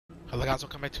Hello guys,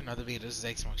 welcome back to another video. This is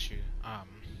ZaySmokezYou.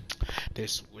 There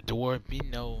will be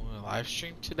no live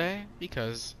stream today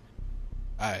because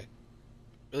I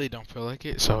really don't feel like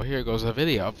it. So here goes a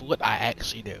video of what I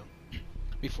actually do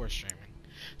before streaming.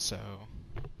 So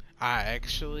I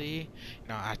actually,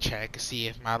 I check see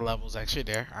if my level's actually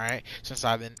there. All right, since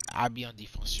I'd be on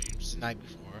default streams the night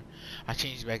before. I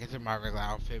changed back into my regular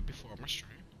outfit before my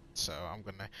stream. So I'm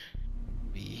gonna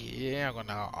be here. I'm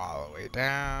gonna go all the way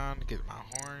down, get my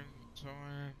horns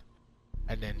on,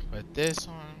 and then put this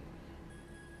on.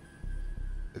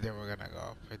 And then we're gonna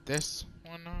go put this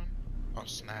one on. Oh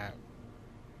snap.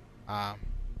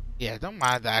 Yeah, don't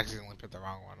mind that I accidentally put the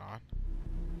wrong one on.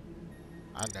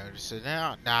 I noticed it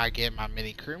now. Now I get my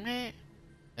mini crewmate,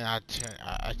 and I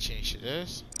change to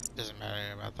this. Doesn't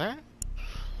matter about that.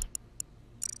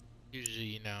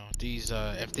 Usually, these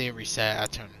if they reset, I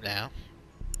turn them down.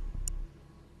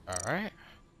 Alright.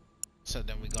 So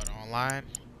then we go to online,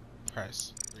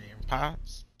 press 3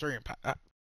 imposters,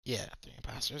 yeah.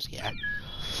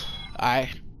 I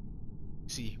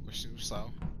see, we're super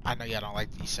slow. I know y'all don't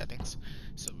like these settings.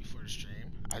 So before the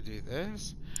stream, I do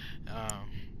this. I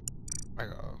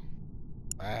go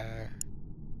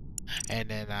and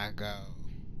then I go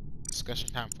discussion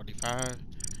time 45,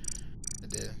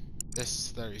 and then this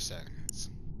is 30 seconds.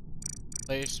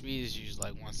 Player speed is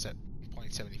usually like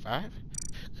 1.75.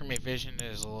 Crewmate vision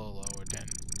is a little lower than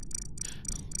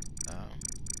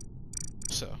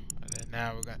so, and then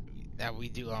now we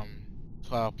do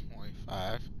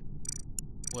 12.5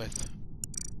 with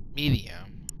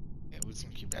medium, and we're just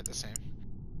gonna keep that the same.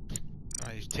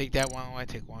 I take that one away,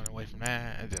 take one away from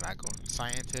that, and then I go to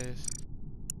scientist,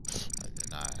 and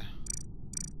then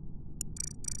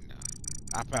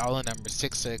I put all the numbers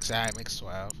 6, I makes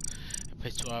 12. I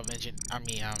put 12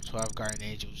 guardian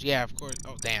angels. Yeah, of course.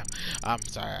 Oh damn. I'm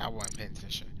sorry, I wasn't paying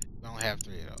attention. We only have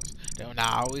 3 of those. Then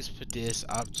I always put this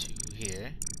up to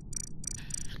here.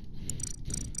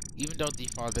 Even though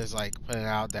default is like put it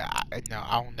out that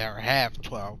I'll never have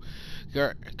 12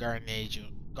 guardian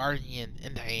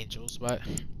angels, but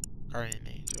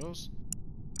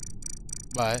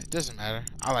it doesn't matter.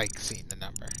 I like seeing the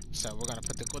number. So we're gonna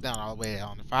put the cooldown all the way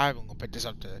on to 5. I'm gonna put this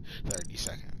up to 30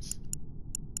 seconds.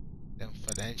 Then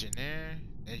for the engineer.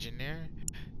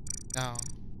 No,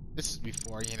 this is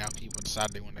before people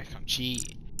decide they want to come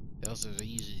cheat.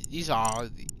 These are all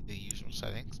the usual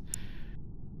settings.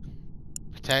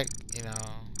 Protect,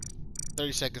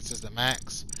 30 seconds is the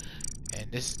max,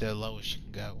 and this is the lowest you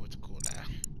can go with the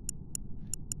cooldown.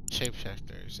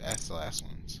 Shapeshifters, that's the last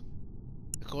ones.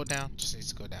 The cooldown just needs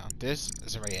to go down. This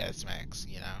is already at its max,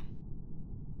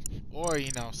 Or,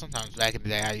 sometimes back in the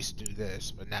day I used to do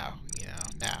this, but now,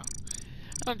 now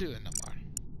I don't do it no more.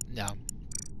 No.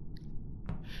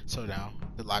 So now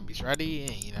the lobby's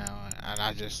ready, and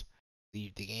I just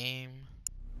leave the game.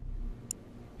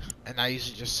 And I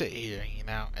usually just sit here,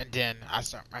 and then I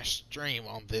start my stream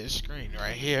on this screen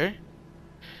right here.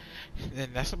 And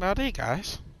then that's about it,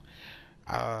 guys.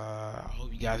 I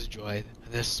hope you guys enjoyed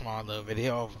this small little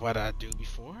video of what I do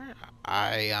before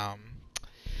my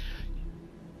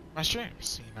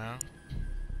streams,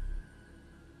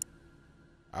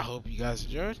 I hope you guys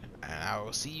enjoyed, and I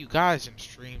will see you guys in the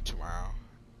stream tomorrow.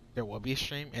 There will be a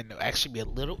stream, and it'll actually be a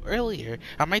little earlier.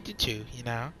 I might do 2,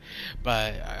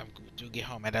 but I do get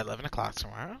home at 11 o'clock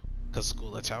tomorrow, because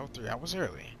school lets out 3 hours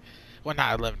early. Well,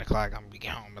 not 11 o'clock, I'm gonna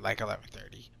get home at like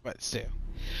 11:30, but still.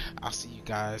 I'll see you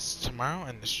guys tomorrow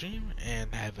in the stream,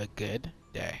 and have a good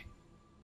day.